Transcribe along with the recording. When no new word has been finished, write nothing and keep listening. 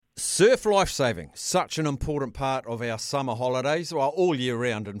Surf lifesaving, such an important part of our summer holidays, well, all year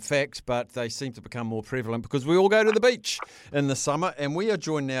round in fact, but they seem to become more prevalent because we all go to the beach in the summer, and we are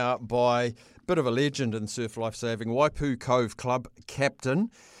joined now by a bit of a legend in surf lifesaving, Waipu Cove Club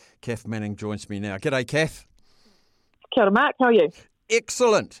captain. Kath Manning joins me now. G'day, Kath. Kia ora, Mark. How are you?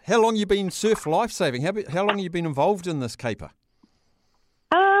 Excellent. How long have you been surf lifesaving? How long have you been involved in this caper?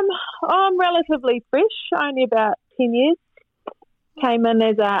 I'm relatively fresh, only about 10 years. Came in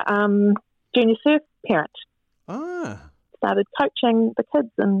as a junior surf parent. Started coaching the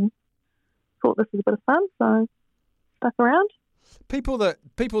kids and thought this was a bit of fun, so stuck around. People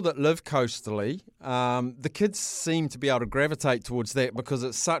that live coastally, the kids seem to be able to gravitate towards that because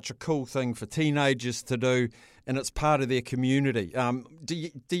it's such a cool thing for teenagers to do, and it's part of their community.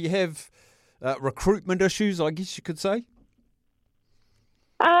 Do you have recruitment issues, I guess you could say?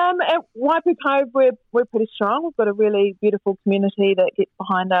 At Waipu Cove, we're pretty strong. We've got a really beautiful community that gets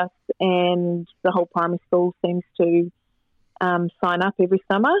behind us, and the whole primary school seems to sign up every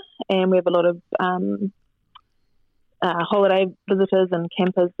summer, and we have a lot of holiday visitors and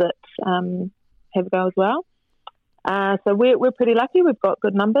campers that have a go as well. So we're pretty lucky. We've got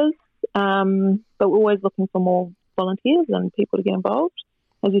good numbers, but we're always looking for more volunteers and people to get involved.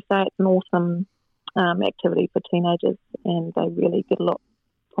 As you say, it's an awesome activity for teenagers, and they really get a lot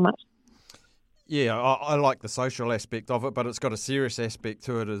from it. Yeah, I like the social aspect of it, but it's got a serious aspect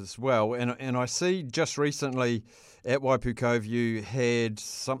to it as well. And I see just recently at Waipu Cove you had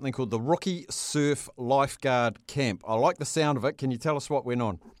something called the Rookie Surf Lifeguard Camp. I like the sound of it. Can you tell us what went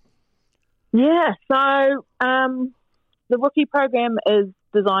on? Yeah, so the Rookie program is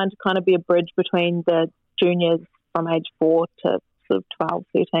designed to kind of be a bridge between the juniors from age 4 to sort of 12,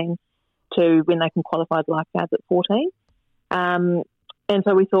 13 to when they can qualify as lifeguards at 14. And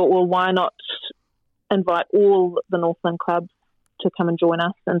so we thought, well, why not invite all the Northland clubs to come and join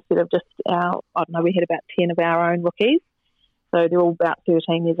us instead of just we had about 10 of our own rookies. So they're all about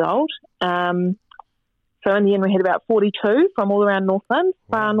 13 years old. So in the end, we had about 42 from all around Northland,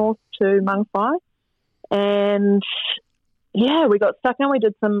 far north to Mangawhai. And yeah, we got stuck in. We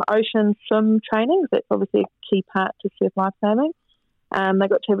did some ocean swim training. That's obviously a key part to surf lifesaving. They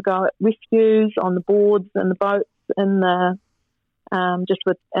got to have a go at rescues on the boards and the boats in the just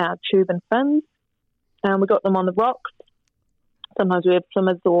with our tube and fins. We got them on the rocks. Sometimes we have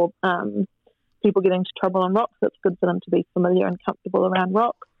swimmers or people getting into trouble on rocks, so it's good for them to be familiar and comfortable around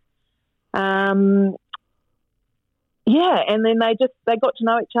rocks. And then they got to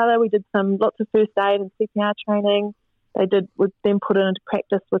know each other. We did lots of first aid and CPR training. We then put it into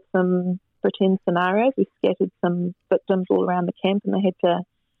practice with some pretend scenarios. We scattered some victims all around the camp, and they had to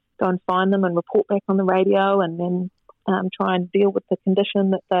go and find them and report back on the radio, and then try and deal with the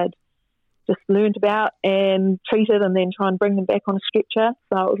condition that they'd just learned about and treated, and then try and bring them back on a stretcher.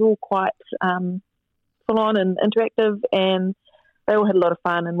 So it was all quite full on and interactive, and they all had a lot of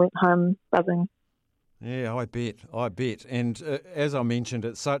fun and went home buzzing. Yeah, I bet. And as I mentioned,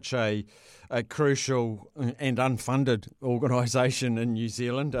 it's such a crucial and unfunded organisation in New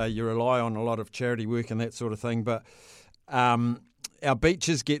Zealand. You rely on a lot of charity work and that sort of thing, but our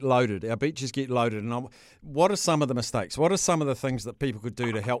beaches get loaded. And what are some of the mistakes? What are some of the things that people could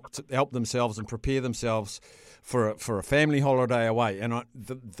do to help themselves and prepare themselves for a family holiday away? And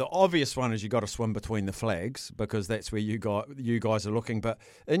the obvious one is you got to swim between the flags because that's where you guys are looking. But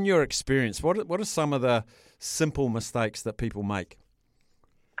in your experience, what are some of the simple mistakes that people make?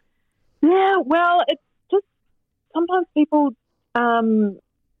 Yeah, well, it's just sometimes people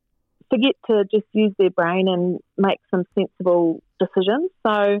forget to just use their brain and make some sensible decisions.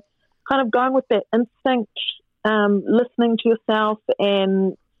 So kind of going with that instinct, listening to yourself,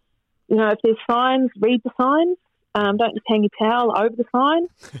 and, if there's signs, read the signs. Don't just hang your towel over the sign.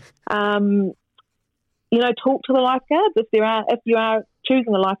 Talk to the lifeguards. If you are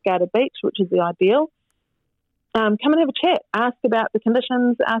choosing a lifeguard at beach, which is the ideal, come and have a chat. Ask about the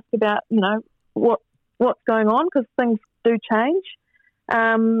conditions. Ask about, what's going on, because things do change.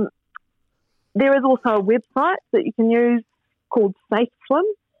 There is also a website that you can use called Safe Swim.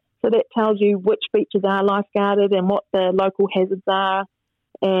 So that tells you which beaches are lifeguarded and what the local hazards are,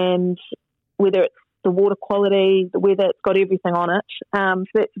 and whether it's the water quality, the weather. It's got everything on it. So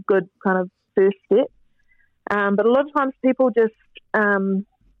that's a good kind of first step. But a lot of times people just kind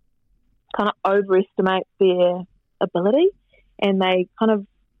of overestimate their ability, and they kind of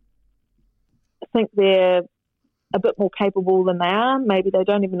think they're a bit more capable than they are. Maybe they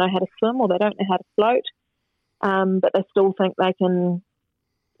don't even know how to swim, or they don't know how to float, but they still think they can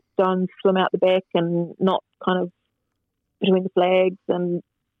go and swim out the back and not kind of between the flags and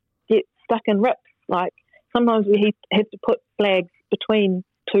get stuck in rips. Like sometimes we have to put flags between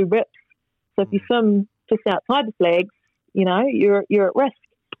 2 rips. So if you swim just outside the flags, you're at risk.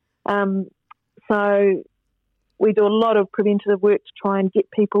 So we do a lot of preventative work to try and get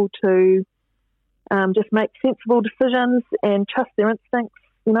people to just make sensible decisions and trust their instincts.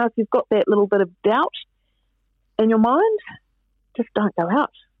 If you've got that little bit of doubt in your mind, just don't go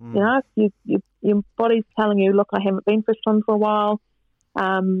out. If your body's telling you, look, I haven't been for a swim for a while,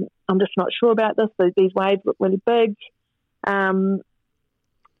 I'm just not sure about this, these waves look really big. The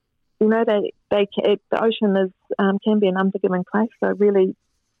ocean can be an unforgiving place, so really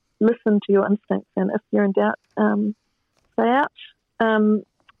listen to your instincts, and if you're in doubt, stay out.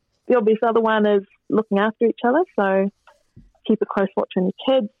 The obvious other one is looking after each other, so keep a close watch on your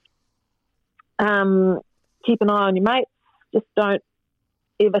kids, keep an eye on your mates, just don't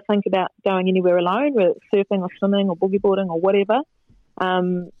ever think about going anywhere alone, whether it's surfing or swimming or boogie boarding or whatever.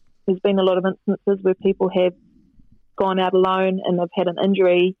 There's been a lot of instances where people have gone out alone and they've had an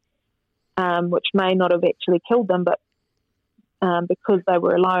injury, which may not have actually killed them, but because they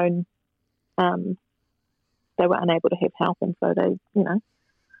were alone, they were unable to have help, and so they,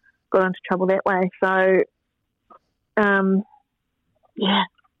 got into trouble that way. So, and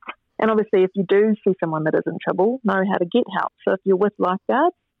obviously if you do see someone that is in trouble, know how to get help. So if you're with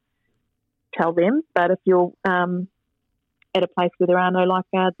lifeguards, tell them, but if you're at a place where there are no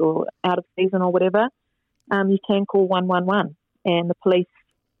lifeguards or out of season or whatever, you can call 111, and the police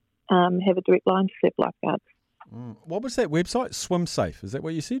have a direct line to surf lifeguards. What was that website? Swim Safe, is that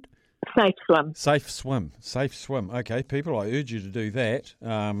what you said? Safe Swim. Safe Swim. Okay, people, I urge you to do that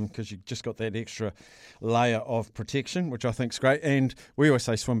because you've just got that extra layer of protection, which I think is great. And we always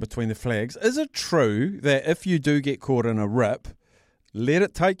say swim between the flags. Is it true that if you do get caught in a rip, let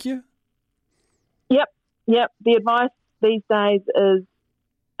it take you? Yep. The advice these days is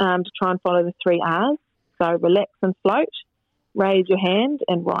to try and follow the 3 R's. So relax and float, raise your hand,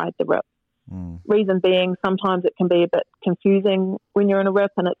 and ride the rip. Reason being, sometimes it can be a bit confusing when you're in a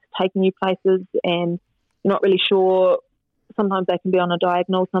rip and it's taking you places and you're not really sure. Sometimes they can be on a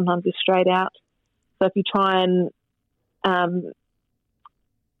diagonal, sometimes they're straight out. So if you try and,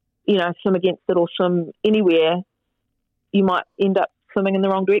 swim against it or swim anywhere, you might end up swimming in the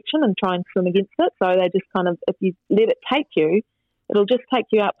wrong direction and try and swim against it. So they just kind of, if you let it take you, it'll just take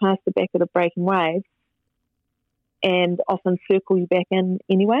you out past the back of the breaking waves and often circle you back in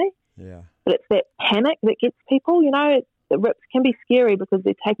anyway. Yeah. But it's that panic that gets people, the rips can be scary because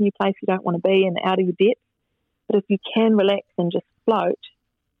they're taking you place you don't want to be and out of your depth. But if you can relax and just float,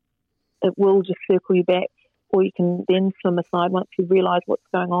 it will just circle you back, or you can then swim aside once you realise what's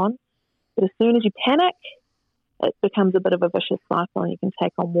going on. But as soon as you panic, it becomes a bit of a vicious cycle and you can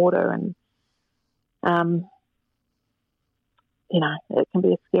take on water and, it can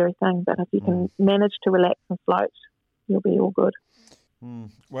be a scary thing. But if you can manage to relax and float, you'll be all good.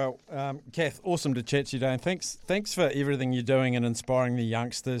 Well, Kath, awesome to chat to you today, and thanks for everything you're doing and inspiring the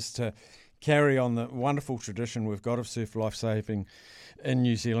youngsters to carry on the wonderful tradition we've got of surf lifesaving in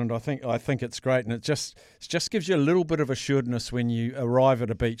New Zealand. I think it's great, and it just gives you a little bit of assuredness when you arrive at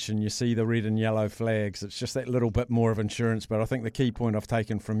a beach and you see the red and yellow flags. It's just that little bit more of insurance. But I think the key point I've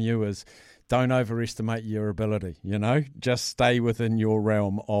taken from you is don't overestimate your ability. Just stay within your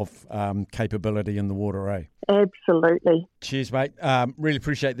realm of capability in the water. Absolutely. Cheers, mate. Really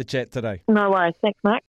appreciate the chat today. No worries. Thanks, Mark.